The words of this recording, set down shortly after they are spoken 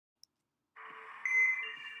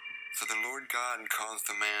For the Lord God caused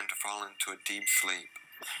the man to fall into a deep sleep.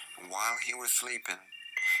 And while he was sleeping,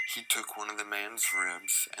 he took one of the man's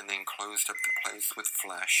ribs and then closed up the place with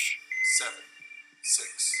flesh. 7,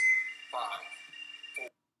 6, 5,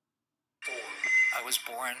 4. I was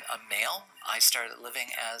born a male. I started living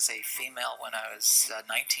as a female when I was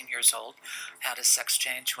 19 years old, had a sex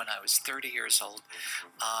change when I was 30 years old.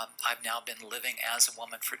 I've now been living as a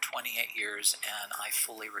woman for 28 years, and I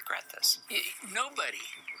fully regret this. Nobody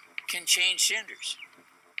can change genders.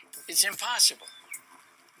 It's impossible.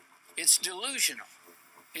 It's delusional.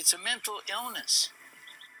 It's a mental illness.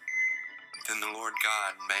 Then the Lord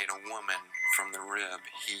God made a woman from the rib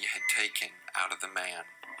he had taken out of the man,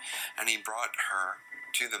 and he brought her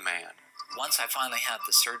to the man. Once I finally had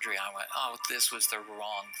the surgery, I went, oh, this was the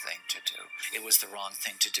wrong thing to do. It was the wrong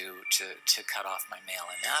thing to do to cut off my male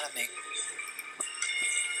anatomy.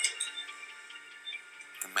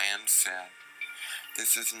 The man said,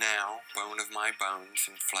 "This is now bone of my bones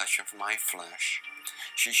and flesh of my flesh.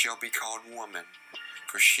 She shall be called woman,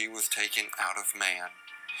 for she was taken out of man.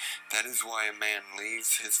 That is why a man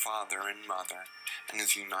leaves his father and mother and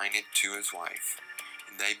is united to his wife,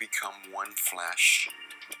 and they become one flesh."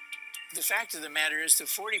 The fact of the matter is that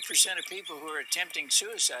 40% of people who are attempting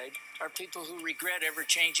suicide are people who regret ever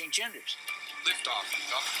changing genders. Lift off,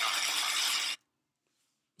 Falcon 9.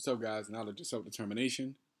 What's up, guys? Knowledge of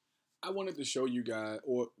self-determination. I wanted to show you guys,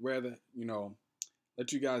 or rather,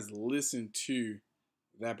 let you guys listen to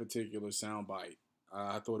that particular soundbite.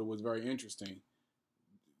 I thought it was very interesting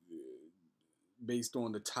based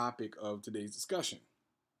on the topic of today's discussion.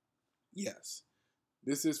 Yes,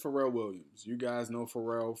 this is Pharrell Williams. You guys know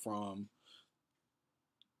Pharrell from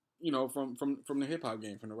the hip hop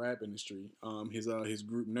game, from the rap industry. His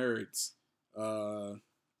group Nerds, blah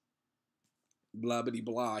bitty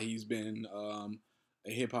blah. He's been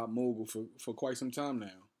a hip hop mogul for quite some time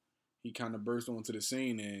now. He kind of burst onto the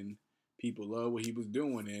scene and people loved what he was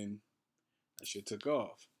doing, and that shit took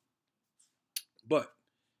off. But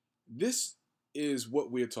this is what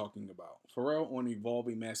we're talking about. Pharrell on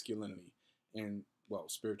evolving masculinity and, well,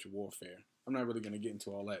 spiritual warfare. I'm not really going to get into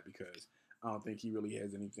all that because I don't think he really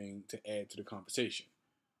has anything to add to the conversation.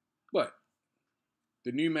 But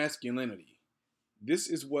the new masculinity. This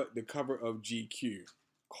is what the cover of GQ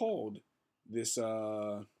called this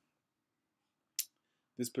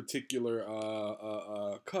this particular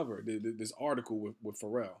cover, this article with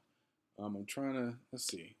Pharrell. I'm trying to, let's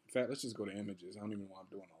see. In fact, let's just go to images. I don't even know why I'm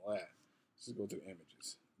doing all that. Let's just go to the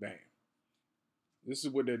images. Bam. This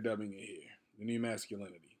is what they're dubbing it here. The new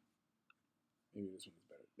masculinity. Maybe this one's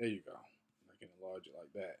better. There you go. I can enlarge it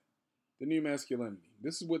like that. The new masculinity.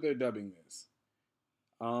 This is what they're dubbing this.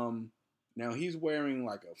 Now he's wearing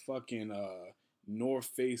like a fucking North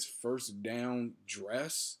Face First Down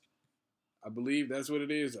dress. I believe that's what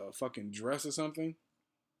it is. A fucking dress or something.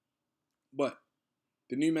 But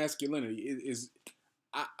the new masculinity is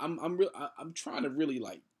I'm trying to really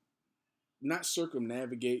like not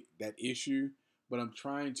circumnavigate that issue, but I'm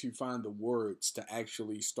trying to find the words to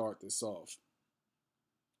actually start this off.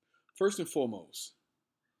 First and foremost,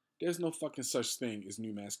 there's no fucking such thing as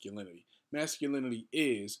new masculinity. Masculinity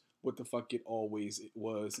is what the fuck it always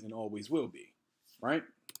was and always will be, right?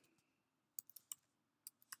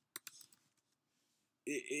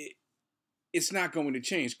 It's not going to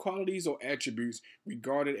change. Qualities or attributes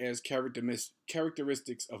regarded as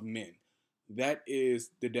characteristics of men. That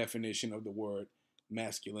is the definition of the word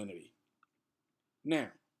masculinity.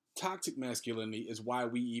 Now, toxic masculinity is why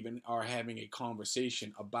we even are having a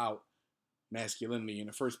conversation about masculinity in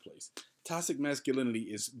the first place. Toxic masculinity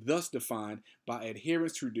is thus defined by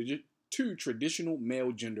adherence to traditional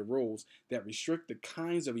male gender roles that restrict the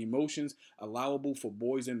kinds of emotions allowable for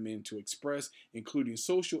boys and men to express, including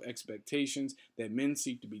social expectations that men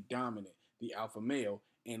seek to be dominant, the alpha male,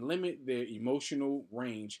 and limit their emotional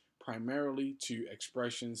range primarily to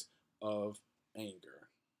expressions of anger.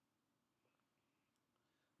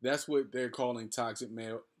 That's what they're calling toxic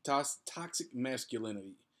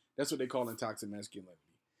masculinity. That's what they're calling toxic masculinity.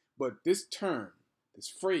 But this term, this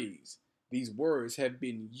phrase, these words have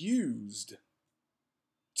been used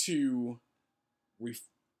to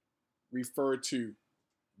refer to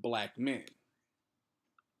black men.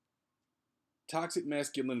 Toxic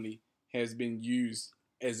masculinity has been used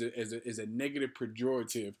as a negative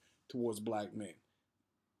pejorative towards black men.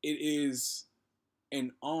 It is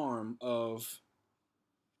an arm of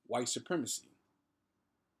white supremacy.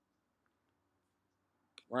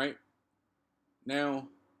 Right? Now,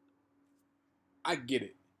 I get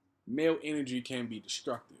it. Male energy can be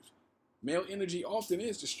destructive. Male energy often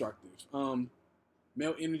is destructive.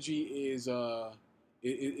 Male energy is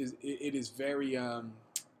it is very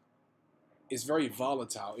it's very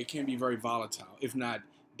volatile. It can be very volatile if not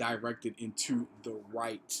directed into the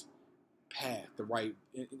right path,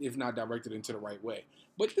 if not directed into the right way.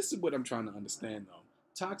 But this is what I'm trying to understand though.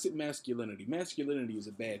 Toxic masculinity. Masculinity is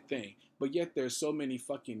a bad thing, but yet there's so many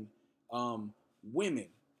fucking women,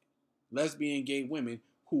 lesbian, gay women,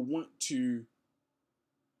 who want to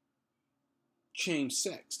change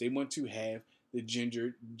sex. They want to have the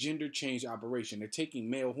gender change operation. They're taking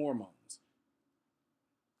male hormones.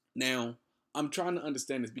 Now, I'm trying to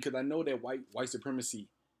understand this because I know that white supremacy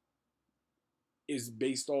is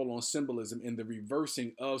based all on symbolism and the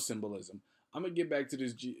reversing of symbolism. I'm gonna get back to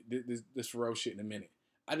this Pharrell shit in a minute.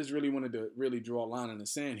 I just really wanted to really draw a line in the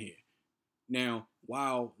sand here. Now,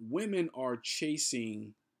 while women are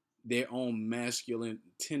chasing their own masculine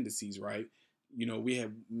tendencies, right? You know, we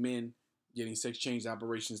have men getting sex change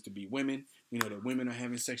operations to be women. We know that women are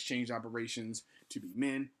having sex change operations to be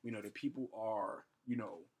men. We know that people are, you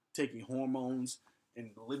know, taking hormones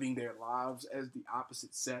and living their lives as the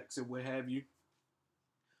opposite sex and what have you.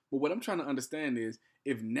 But what I'm trying to understand is,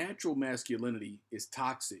 if natural masculinity is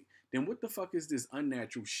toxic, then what the fuck is this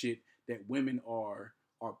unnatural shit that women are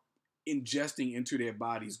ingesting into their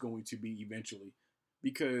bodies going to be eventually?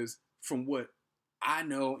 Because from what I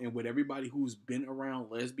know and what everybody who's been around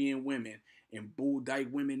lesbian women and bull dyke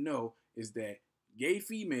women know is that gay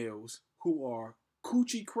females who are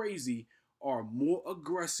coochie crazy are more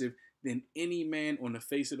aggressive than any man on the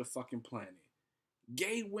face of the fucking planet.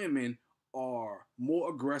 Gay women are more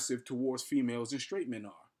aggressive towards females than straight men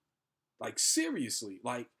are. Like, seriously,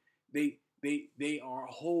 like they are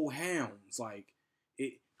whole hounds. Like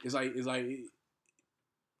it's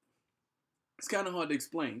kind of hard to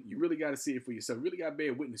explain. You really got to see it for yourself. You really got to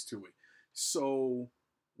bear witness to it. So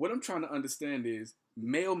what I'm trying to understand is,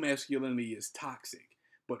 male masculinity is toxic,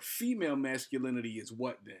 but female masculinity is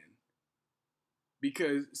what then?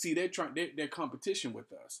 Because see, they're competition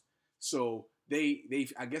with us. So they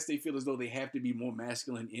I guess they feel as though they have to be more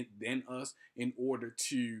masculine than us in order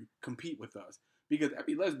to compete with us. Because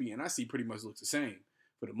every lesbian I see pretty much looks the same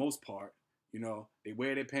for the most part. You know, they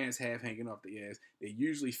wear their pants half hanging off their ass. They're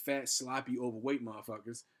usually fat, sloppy, overweight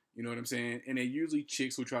motherfuckers. You know what I'm saying? And they're usually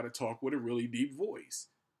chicks who try to talk with a really deep voice.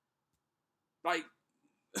 Like,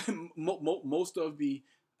 most of the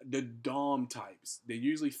dom types, they're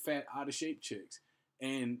usually fat, out of shape chicks.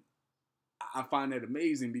 And I find that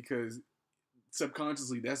amazing because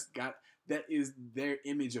subconsciously that is their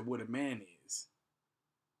image of what a man is.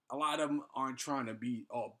 A lot of them aren't trying to be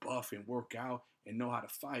all buff and work out and know how to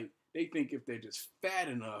fight. They think if they're just fat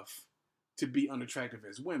enough to be unattractive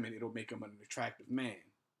as women, it'll make them an attractive man.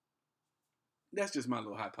 That's just my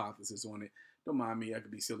little hypothesis on it. Don't mind me, I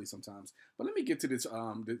could be silly sometimes. But let me get to this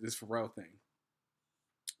this Pharrell thing.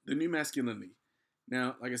 The new masculinity.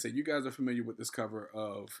 Now, like I said, you guys are familiar with this cover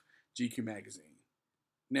of GQ magazine.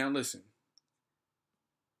 Now listen,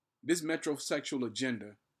 this metrosexual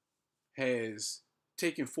agenda has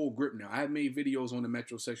taken full grip now. I have made videos on the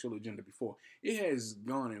metrosexual agenda before. It has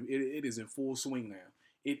gone in, it is in full swing now.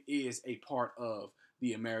 It is a part of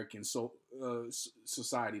the American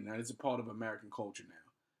society now. It's a part of American culture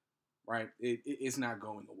now, right? It's not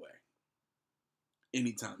going away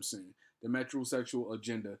anytime soon. The metrosexual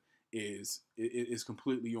agenda is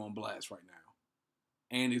completely on blast right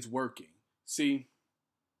now, and it's working. See,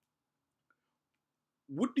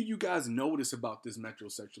 what do you guys notice about this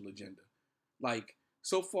metrosexual agenda? Like,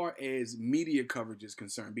 so far as media coverage is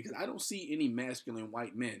concerned, because I don't see any masculine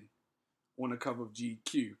white men on the cover of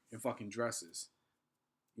GQ in fucking dresses.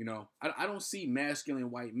 You know, I don't see masculine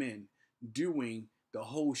white men doing the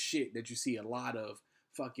whole shit that you see a lot of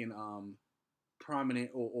fucking prominent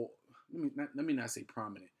or let me not say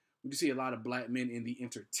prominent. You see a lot of black men in the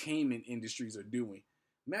entertainment industries are doing.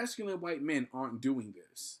 Masculine white men aren't doing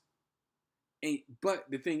this. But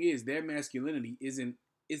the thing is, their masculinity isn't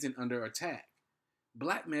under attack.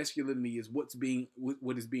 Black masculinity is what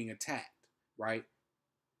is being attacked, right?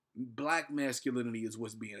 Black masculinity is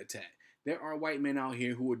what's being attacked. There are white men out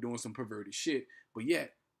here who are doing some perverted shit, but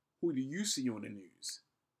yet, who do you see on the news?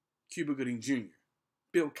 Cuba Gooding Jr.,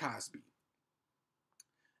 Bill Cosby,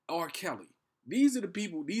 R. Kelly. These are the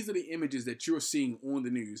people, these are the images that you're seeing on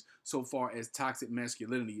the news so far as toxic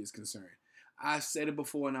masculinity is concerned. I said it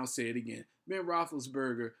before and I'll say it again. Ben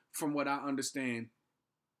Roethlisberger, from what I understand,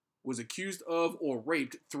 was accused of or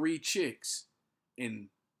raped 3 chicks. And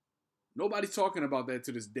nobody's talking about that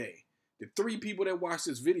to this day. The 3 people that watched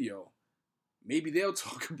this video, maybe they'll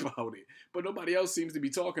talk about it. But nobody else seems to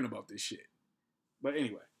be talking about this shit. But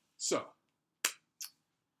anyway, so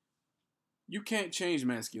you can't change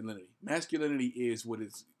masculinity. Masculinity is what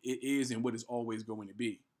it is and what it's always going to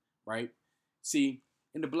be, right? See,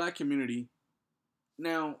 in the black community,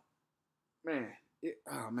 Now, man,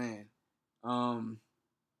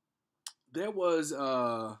 there was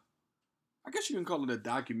I guess you can call it a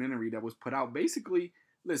documentary that was put out. Basically,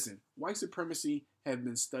 listen, white supremacy have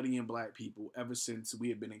been studying black people ever since we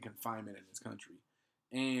have been in confinement in this country.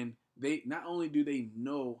 And they not only do they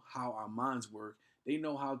know how our minds work, they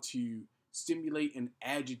know how to stimulate and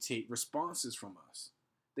agitate responses from us.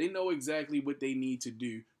 They know exactly what they need to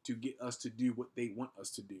do to get us to do what they want us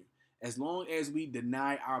to do. As long as we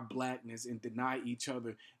deny our blackness and deny each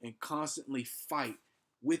other and constantly fight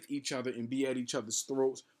with each other and be at each other's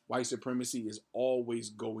throats, white supremacy is always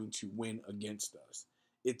going to win against us.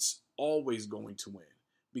 It's always going to win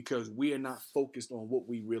because we are not focused on what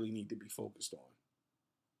we really need to be focused on.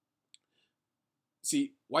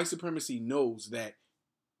 See, white supremacy knows that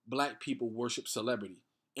black people worship celebrity.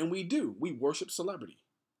 And we do. We worship celebrity.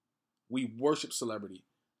 We worship celebrity.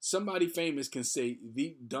 Somebody famous can say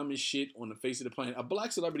the dumbest shit on the face of the planet. A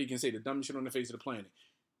black celebrity can say the dumbest shit on the face of the planet.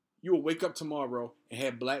 You will wake up tomorrow and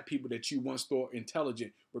have black people that you once thought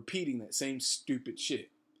intelligent repeating that same stupid shit.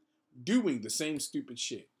 Doing the same stupid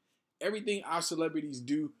shit. Everything our celebrities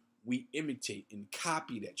do, we imitate and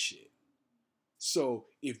copy that shit. So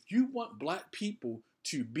if you want black people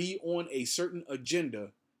to be on a certain agenda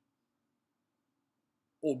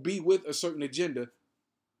or be with a certain agenda,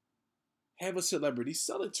 have a celebrity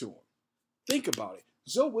sell it to them. Think about it.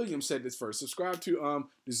 Zoe Williams said this first. Subscribe to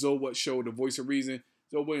the Zoe What Show, The Voice of Reason.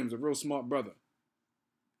 Zoe Williams, a real smart brother.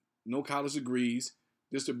 No college degrees.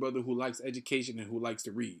 Just a brother who likes education and who likes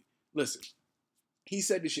to read. Listen, he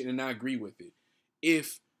said this shit and I agree with it.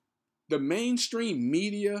 If the mainstream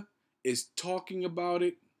media is talking about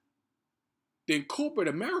it, then corporate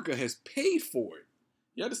America has paid for it.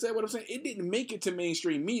 You understand what I'm saying? It didn't make it to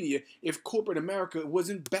mainstream media if corporate America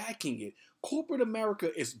wasn't backing it. Corporate America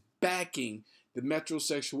is backing the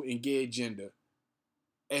metrosexual and gay agenda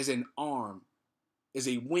as an arm, as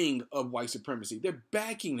a wing of white supremacy. They're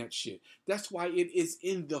backing that shit. That's why it is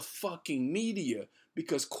in the fucking media,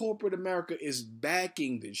 because corporate America is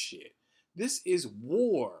backing this shit. This is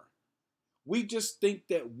war. We just think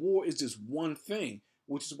that war is just one thing,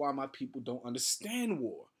 which is why my people don't understand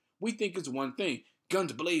war. We think it's one thing.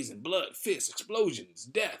 Guns blazing, blood, fists, explosions,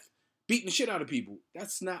 death, beating the shit out of people.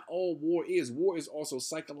 That's not all war is. War is also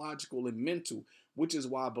psychological and mental, which is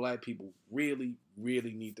why black people really,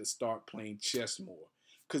 really need to start playing chess more.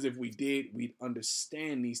 Because if we did, we'd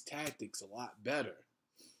understand these tactics a lot better.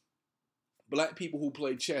 Black people who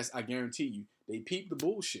play chess, I guarantee you, they peep the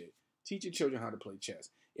bullshit. Teach your children how to play chess.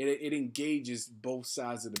 It engages both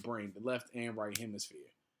sides of the brain, the left and right hemisphere,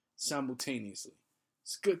 simultaneously.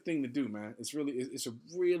 It's a good thing to do, man. It's a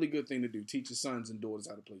really good thing to do. Teach your sons and daughters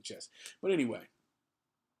how to play chess. But anyway,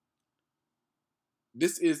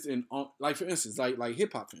 this is like for instance, like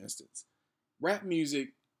hip hop, for instance, rap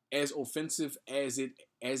music, as offensive as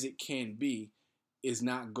it can be, is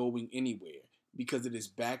not going anywhere because it is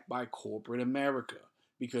backed by corporate America.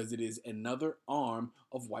 Because it is another arm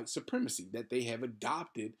of white supremacy that they have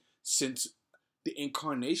adopted since the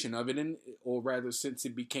incarnation of it, or rather since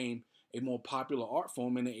it became a more popular art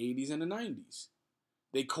form in the 80s and the 90s.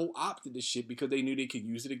 They co-opted this shit because they knew they could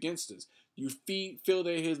use it against us. You fill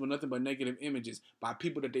their heads with nothing but negative images by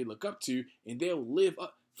people that they look up to, and they'll live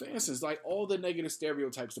up. For instance, like all the negative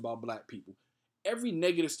stereotypes about black people. Every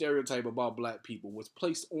negative stereotype about black people was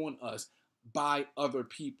placed on us by other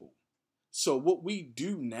people. So what we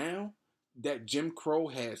do now that Jim Crow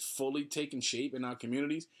has fully taken shape in our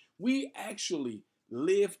communities, we actually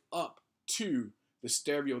live up to the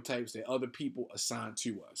stereotypes that other people assign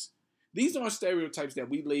to us. These aren't stereotypes that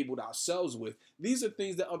we labeled ourselves with. These are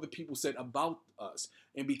things that other people said about us.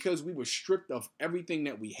 And because we were stripped of everything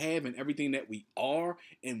that we have and everything that we are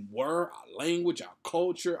and were, our language, our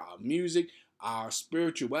culture, our music, our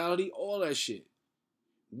spirituality, all that shit,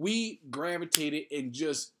 we gravitated and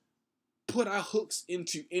just put our hooks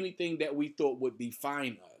into anything that we thought would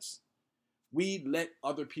define us. We let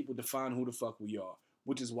other people define who the fuck we are,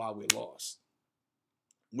 which is why we're lost.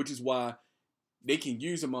 Which is why they can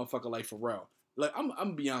use a motherfucker like Pharrell. Like, I'm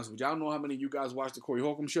gonna be honest with you. I don't know how many of you guys watch the Corey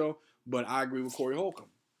Holcomb show, but I agree with Corey Holcomb.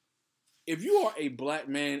 If you are a black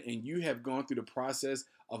man and you have gone through the process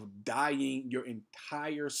of dyeing your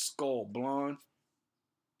entire skull blonde,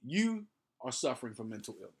 you are suffering from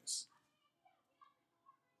mental illness.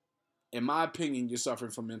 In my opinion, you're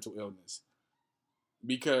suffering from mental illness.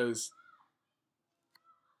 Because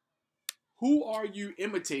who are you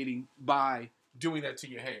imitating by doing that to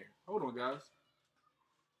your hair? Hold on, guys.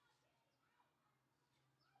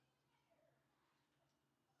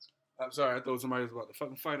 I'm sorry, I thought somebody was about to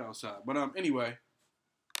fucking fight outside. But anyway,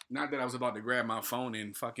 not that I was about to grab my phone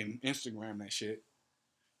and fucking Instagram that shit.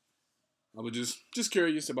 I was just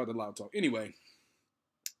curious about the loud talk. Anyway,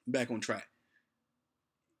 back on track.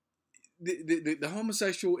 The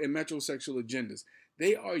homosexual and metrosexual agendas,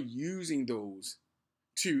 they are using those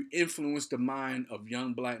to influence the mind of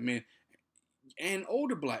young black men and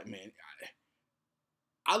older black men.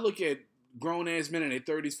 I look at grown ass men in their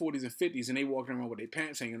 30s, 40s, and 50s, and they walking around with their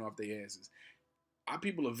pants hanging off their asses. Our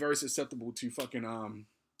people are very susceptible to fucking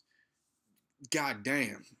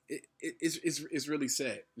goddamn. It's really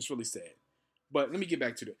sad. It's really sad. But let me get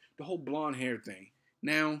back to the whole blonde hair thing.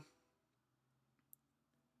 Now,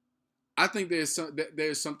 I think there's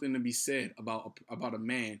something to be said about a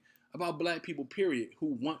man, about black people, period,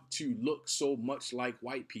 who want to look so much like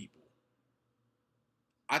white people.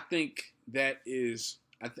 I think that is.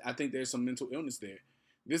 I think there's some mental illness there.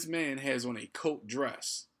 This man has on a coat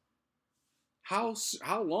dress. How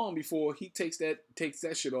long before he takes that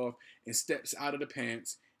shit off and steps out of the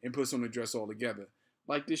pants and puts on the dress altogether?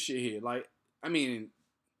 Like this shit here. Like, I mean,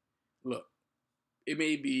 look, it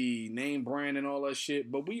may be name brand and all that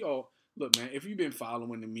shit, but we all look, man. If you've been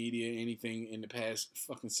following the media, anything in the past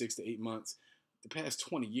fucking 6 to 8 months, the past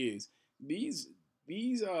 20 years, these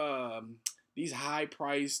high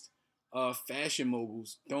priced fashion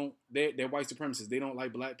moguls they're white supremacists. They don't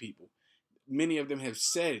like black people. Many of them have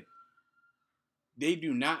said they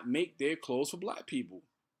do not make their clothes for black people.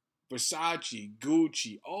 Versace,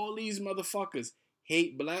 Gucci, all these motherfuckers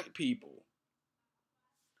hate black people.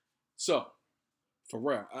 So, for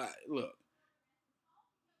real, look,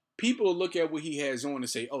 people will look at what he has on and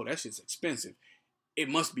say, oh, that shit's expensive. It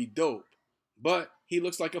must be dope. But he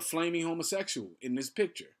looks like a flaming homosexual in this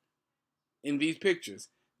picture. In these pictures.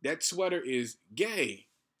 That sweater is gay.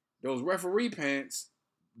 Those referee pants,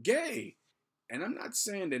 gay. And I'm not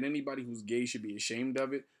saying that anybody who's gay should be ashamed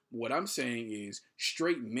of it. What I'm saying is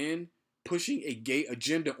straight men pushing a gay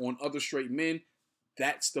agenda on other straight men,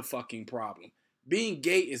 that's the fucking problem. Being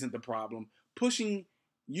gay isn't the problem. Using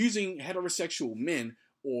heterosexual men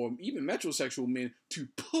or even metrosexual men to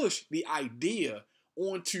push the idea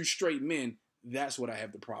onto straight men, that's what I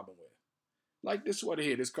have the problem with. Like this sweater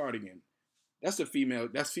here, this cardigan. That's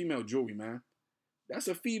female jewelry, man. That's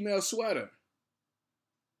a female sweater.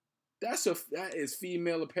 That is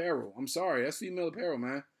female apparel. I'm sorry, that's female apparel,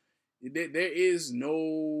 man. There's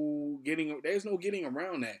no getting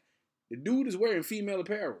around that. The dude is wearing female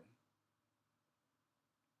apparel.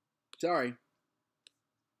 Sorry.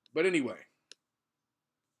 But anyway,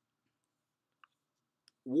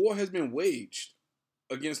 war has been waged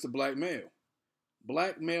against the black male.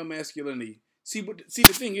 Black male masculinity. See,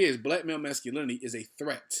 the thing is, black male masculinity is a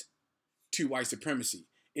threat to white supremacy.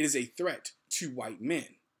 It is a threat to white men,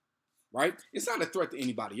 right? It's not a threat to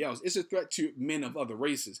anybody else. It's a threat to men of other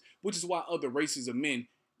races, which is why other races of men,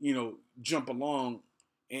 jump along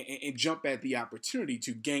and jump at the opportunity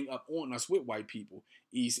to gang up on us with white people.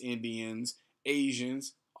 East Indians,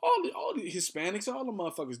 Asians, all the Hispanics, all the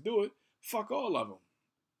motherfuckers do it. Fuck all of them.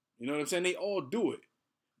 You know what I'm saying? They all do it.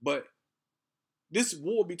 But this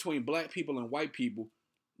war between black people and white people,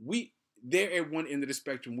 they're at one end of the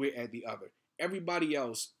spectrum, we're at the other. Everybody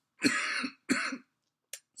else,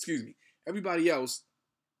 excuse me, everybody else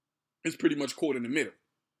is pretty much caught in the middle.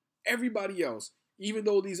 Everybody else, even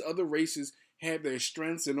though these other races have their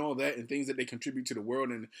strengths and all that and things that they contribute to the world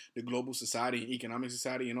and the global society and economic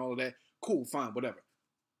society and all of that, cool, fine, whatever.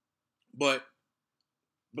 But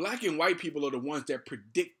black and white people are the ones that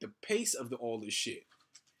predict the pace of all this shit.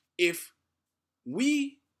 If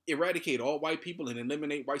we eradicate all white people and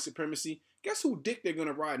eliminate white supremacy, guess who dick they're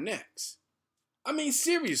gonna ride next? I mean,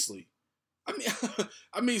 seriously.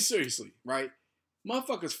 I mean, seriously, right?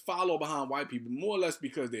 Motherfuckers follow behind white people more or less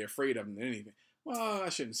because they're afraid of them than anything. Well, I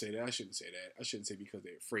shouldn't say that. I shouldn't say because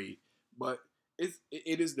they're afraid. But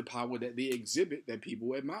it is the power that they exhibit that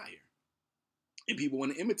people admire. And people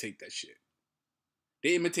want to imitate that shit.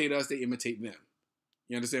 They imitate us, they imitate them.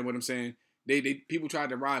 You understand what I'm saying? People try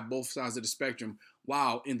to ride both sides of the spectrum,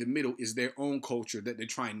 while in the middle is their own culture that they're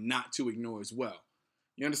trying not to ignore as well.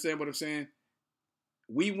 You understand what I'm saying?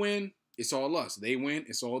 We win, it's all us. They win,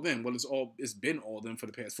 it's all them. Well, it's been all them for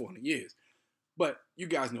the past 400 years. But you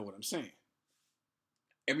guys know what I'm saying.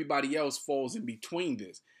 Everybody else falls in between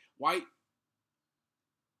this. White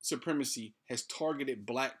supremacy has targeted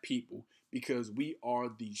black people because we are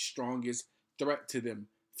the strongest threat to them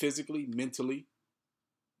physically, mentally,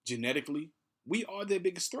 genetically. We are their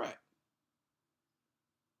biggest threat.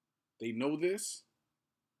 They know this,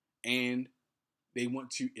 and they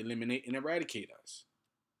want to eliminate and eradicate us.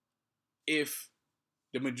 If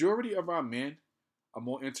the majority of our men are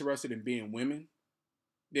more interested in being women,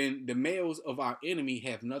 then the males of our enemy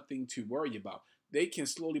have nothing to worry about. they can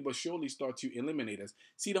slowly but surely start to eliminate us.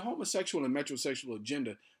 See, the homosexual and metrosexual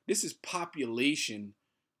agenda, this is population.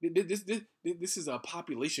 This is a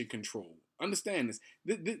population control. Understand this.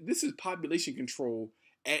 This is population control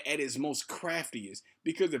at its most craftiest.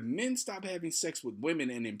 Because if men stop having sex with women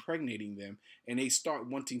and impregnating them, and they start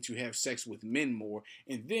wanting to have sex with men more,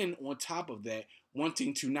 and then on top of that,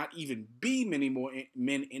 wanting to not even be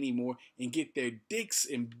men anymore and get their dicks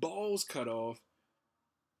and balls cut off,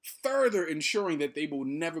 further ensuring that they will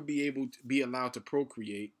never be able to be allowed to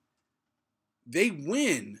procreate, they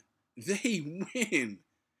win. They win.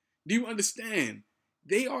 Do you understand?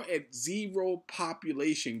 They are at zero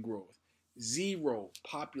population growth. Zero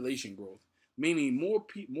population growth. Meaning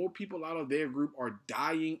more people out of their group are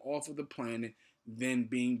dying off of the planet than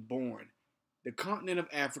being born. The continent of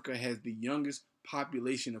Africa has the youngest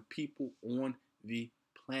population of people on the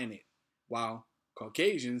planet, while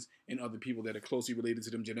Caucasians and other people that are closely related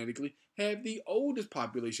to them genetically have the oldest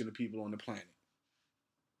population of people on the planet.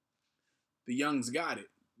 The youngs got it.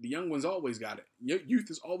 The young ones always got it. Youth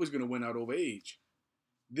is always going to win out over age.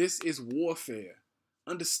 This is warfare.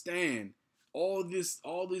 Understand, all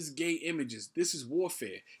these gay images, this is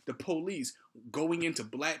warfare. The police going into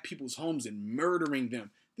black people's homes and murdering them.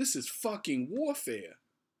 This is fucking warfare.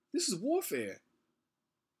 This is warfare.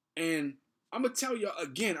 And I'm going to tell y'all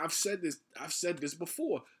again, I've said this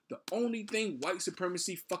before. The only thing white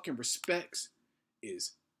supremacy fucking respects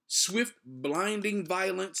is swift, blinding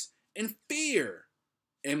violence and fear.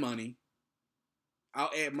 And money.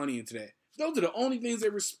 I'll add money into that. Those are the only things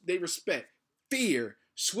they respect. Fear,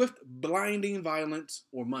 swift, blinding violence,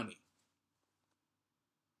 or money.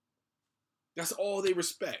 That's all they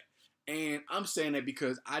respect. And I'm saying that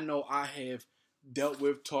because I know I have dealt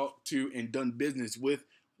with, talked to, and done business with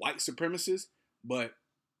white supremacists, but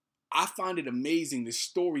I find it amazing the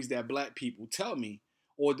stories that black people tell me,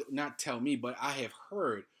 or not tell me, but I have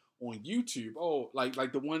heard on YouTube. Oh, like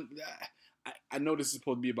the one... I know this is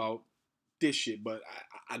supposed to be about this shit, but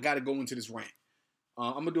I got to go into this rant.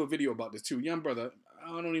 I'm going to do a video about this too. Young brother, I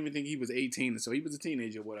don't even think he was 18, so he was a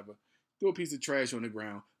teenager or whatever. Threw a piece of trash on the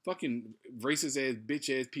ground. Fucking racist ass, bitch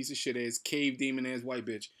ass, piece of shit ass, cave demon ass white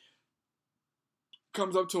bitch.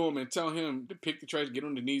 Comes up to him and tell him to pick the trash, get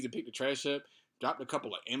on the knees and pick the trash up. Dropped a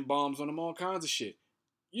couple of M-bombs on him, all kinds of shit.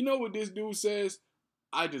 You know what this dude says?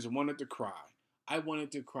 I just wanted to cry. I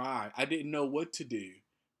wanted to cry. I didn't know what to do.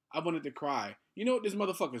 I wanted to cry. You know what this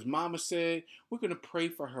motherfucker's mama said? We're going to pray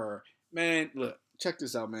for her. Man, look, check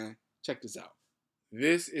this out, man. Check this out.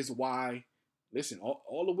 This is why, listen,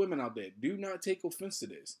 all the women out there, do not take offense to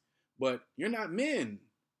this. But you're not men.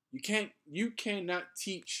 You cannot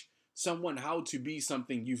teach someone how to be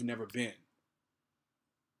something you've never been.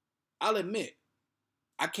 I'll admit,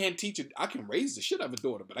 I can't teach it. I can raise the shit out of a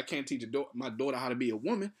daughter, but I can't teach my daughter how to be a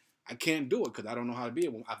woman. I can't do it because I don't know how to be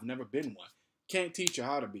a woman. I've never been one. Can't teach her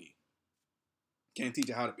how to be. Can't teach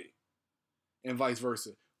her how to be. And vice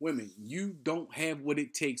versa. Women, you don't have what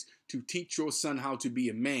it takes to teach your son how to be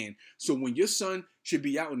a man. So when your son should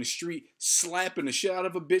be out in the street slapping the shit out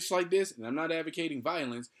of a bitch like this, and I'm not advocating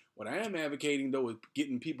violence, what I am advocating though is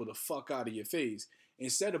getting people the fuck out of your face.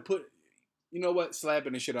 Instead of you know what?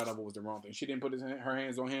 Slapping the shit out of her was the wrong thing. She didn't put her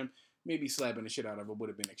hands on him. Maybe slapping the shit out of her would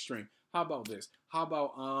have been extreme. How about this? How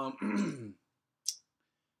about,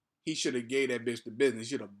 he should have gave that bitch the business.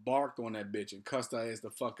 He should have barked on that bitch and cussed her ass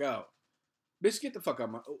the fuck out. Bitch, get the fuck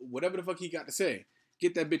out. Whatever the fuck he got to say.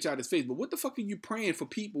 Get that bitch out of his face. But what the fuck are you praying for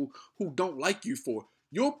people who don't like you for?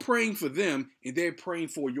 You're praying for them and they're praying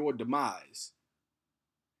for your demise.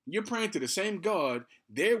 You're praying to the same God.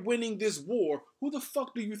 They're winning this war. Who the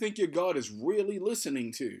fuck do you think your God is really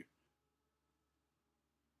listening to?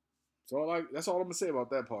 That's all I'm going to say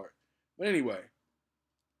about that part. But anyway.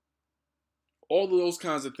 All of those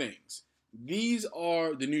kinds of things. These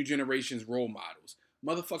are the new generation's role models.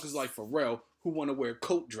 Motherfuckers like Pharrell who want to wear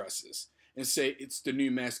coat dresses and say it's the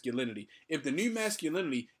new masculinity. If the new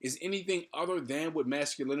masculinity is anything other than what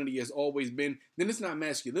masculinity has always been, then it's not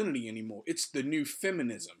masculinity anymore. It's the new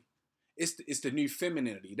feminism. It's the new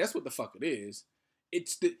femininity. That's what the fuck it is.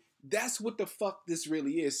 That's what the fuck this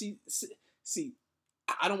really is. See,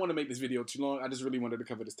 I don't want to make this video too long. I just really wanted to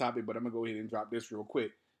cover this topic, but I'm going to go ahead and drop this real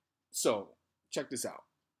quick. So, check this out.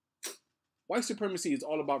 White supremacy is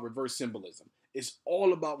all about reverse symbolism. It's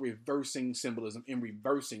all about reversing symbolism and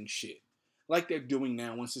reversing shit. Like they're doing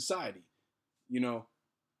now in society. You know,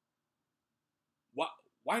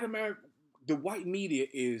 white America, the white media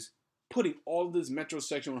is putting all of this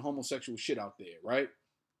metrosexual and homosexual shit out there, right?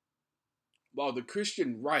 While the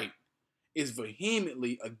Christian right is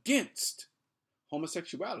vehemently against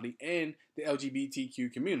homosexuality and the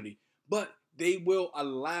LGBTQ community. But they will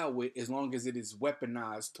allow it as long as it is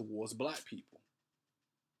weaponized towards black people.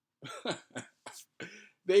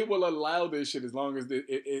 They will allow this shit as long as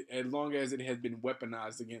it has been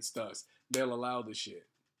weaponized against us. They'll allow this shit.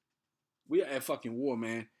 We are at fucking war,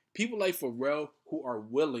 man. People like Pharrell who are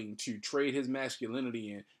willing to trade his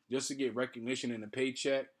masculinity in just to get recognition and a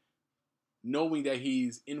paycheck, knowing that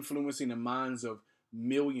he's influencing the minds of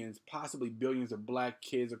millions, possibly billions of black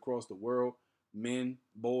kids across the world, men,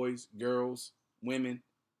 boys, girls, women.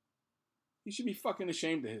 He should be fucking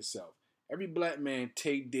ashamed of himself. Every black man,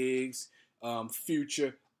 Tate Diggs,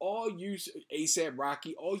 Future, all you ASAP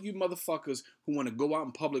Rocky, all you motherfuckers who want to go out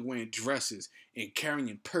in public wearing dresses and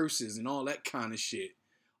carrying purses and all that kind of shit.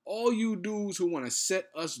 All you dudes who want to set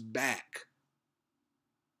us back.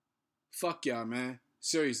 Fuck y'all, man.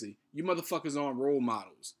 Seriously, you motherfuckers aren't role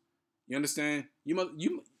models. You understand? In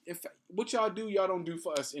fact, what y'all do, y'all don't do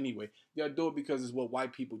for us anyway. Y'all do it because it's what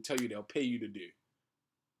white people tell you they'll pay you to do.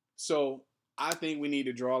 So I think we need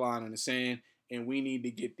to draw a line in the sand, and we need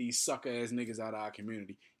to get these sucker ass niggas out of our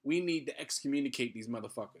community. We need to excommunicate these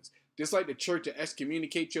motherfuckers. Just like the church to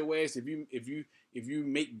excommunicate your ass if you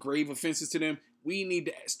make grave offenses to them, we need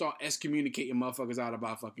to start excommunicating motherfuckers out of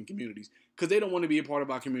our fucking communities. Because they don't want to be a part of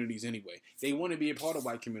our communities anyway. They want to be a part of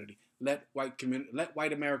white community. Let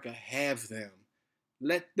white America have them.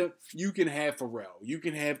 You can have Pharrell. You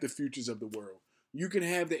can have the Futures of the world. You can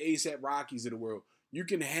have the ASAP Rockies of the world. You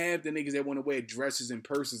can have the niggas that want to wear dresses and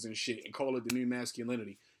purses and shit and call it the new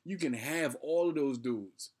masculinity. You can have all of those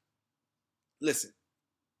dudes. Listen,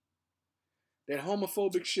 that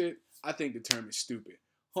homophobic shit, I think the term is stupid.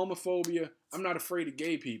 Homophobia, I'm not afraid of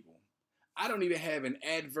gay people. I don't even have an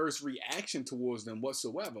adverse reaction towards them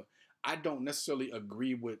whatsoever. I don't necessarily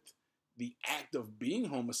agree with the act of being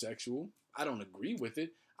homosexual. I don't agree with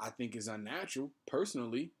it. I think it's unnatural,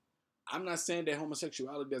 personally. I'm not saying that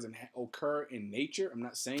homosexuality doesn't occur in nature. I'm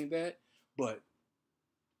not saying that. But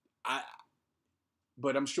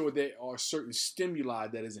I'm sure there are certain stimuli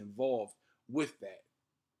that is involved with that.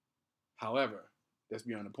 However, that's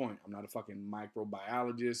beyond the point. I'm not a fucking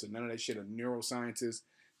microbiologist or none of that shit, a neuroscientist.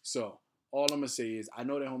 So all I'm going to say is I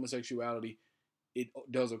know that homosexuality, it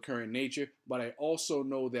does occur in nature, but I also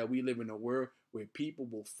know that we live in a world where people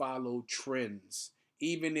will follow trends.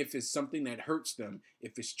 Even if it's something that hurts them.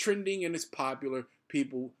 If it's trending and it's popular,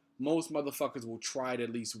 most motherfuckers will try it at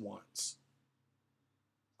least once.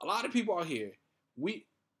 A lot of people out here, we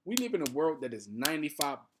live in a world that is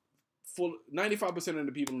 95% of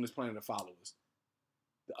the people on this planet are followers.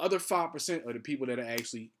 The other 5% are the people that are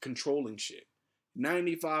actually controlling shit.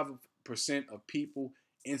 95% of people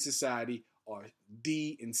in society are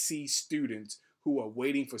D and C students who are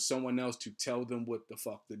waiting for someone else to tell them what the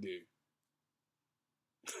fuck to do.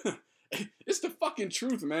 It's the fucking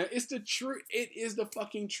truth, man. It's the truth. It is the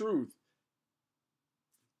fucking truth.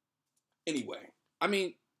 Anyway, I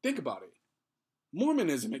mean, think about it.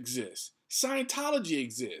 Mormonism exists. Scientology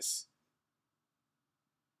exists.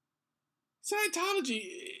 Scientology,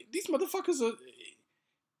 these motherfuckers are...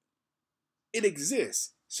 It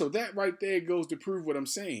exists. So that right there goes to prove what I'm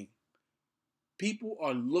saying. People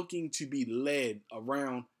are looking to be led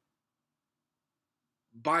around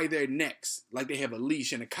by their necks like they have a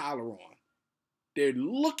leash and a collar on. They're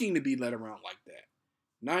looking to be led around like that.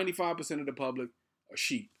 95% of the public are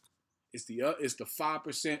sheep. It's the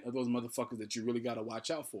 5% of those motherfuckers that you really got to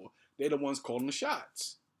watch out for. They're the ones calling the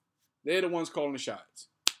shots.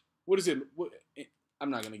 What is it? I'm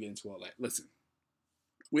not going to get into all that. Listen,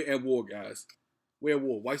 we're at war, guys. We're at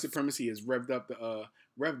war. White supremacy has revved up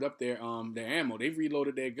their ammo. They've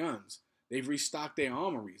reloaded their guns. They've restocked their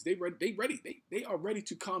armories. They are ready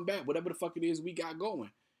to combat whatever the fuck it is we got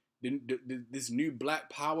going. This new black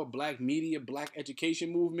power, black media, black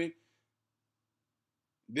education movement,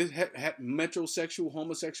 this metrosexual,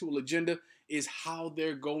 homosexual agenda is how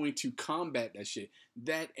they're going to combat that shit.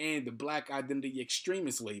 That and the black identity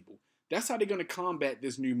extremist label. That's how they're going to combat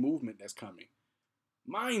this new movement that's coming.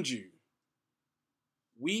 Mind you,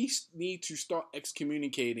 we need to start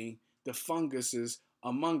excommunicating the funguses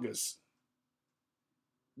among us.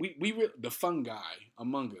 The fungi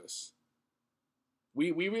among us.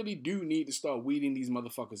 We really do need to start weeding these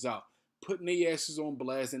motherfuckers out, putting their asses on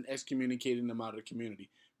blast and excommunicating them out of the community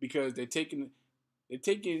because they're taking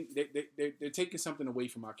something away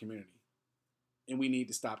from our community, and we need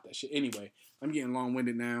to stop that shit. Anyway, I'm getting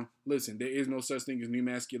long-winded now. Listen, there is no such thing as new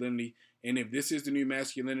masculinity, and if this is the new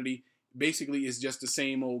masculinity, basically it's just the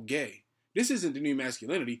same old gay. This isn't the new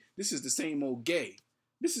masculinity. This is the same old gay.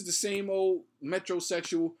 This is the same old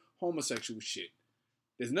metrosexual, homosexual shit.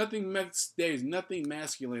 There's nothing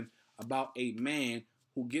masculine about a man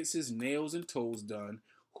who gets his nails and toes done,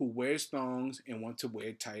 who wears thongs and want to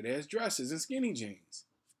wear tight-ass dresses and skinny jeans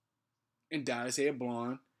and dye his hair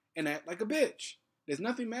blonde and act like a bitch. There's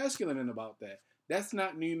nothing masculine about that. That's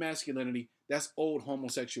not new masculinity. That's old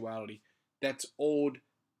homosexuality. That's old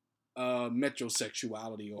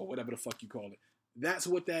metrosexuality or whatever the fuck you call it. That's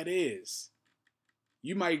what that is.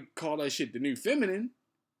 You might call that shit the new feminine,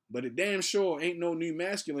 but it damn sure ain't no new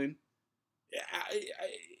masculine.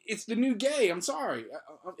 It's the new gay. I'm sorry.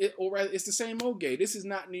 Or rather, it's the same old gay. This is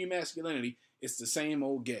not new masculinity. It's the same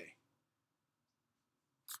old gay.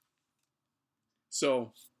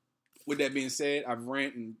 So, with that being said, I've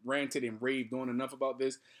ranted and raved on enough about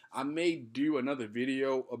this. I may do another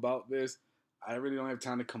video about this. I really don't have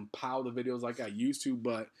time to compile the videos like I used to,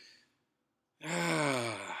 but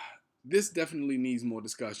this definitely needs more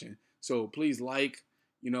discussion. So please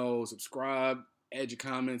subscribe, add your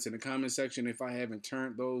comments in the comment section if I haven't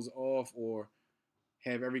turned those off or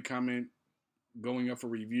have every comment going up for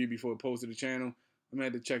review before I post to the channel. I'm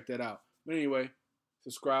going to have to check that out. But anyway,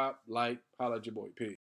 subscribe, like, holla at your boy. Peace.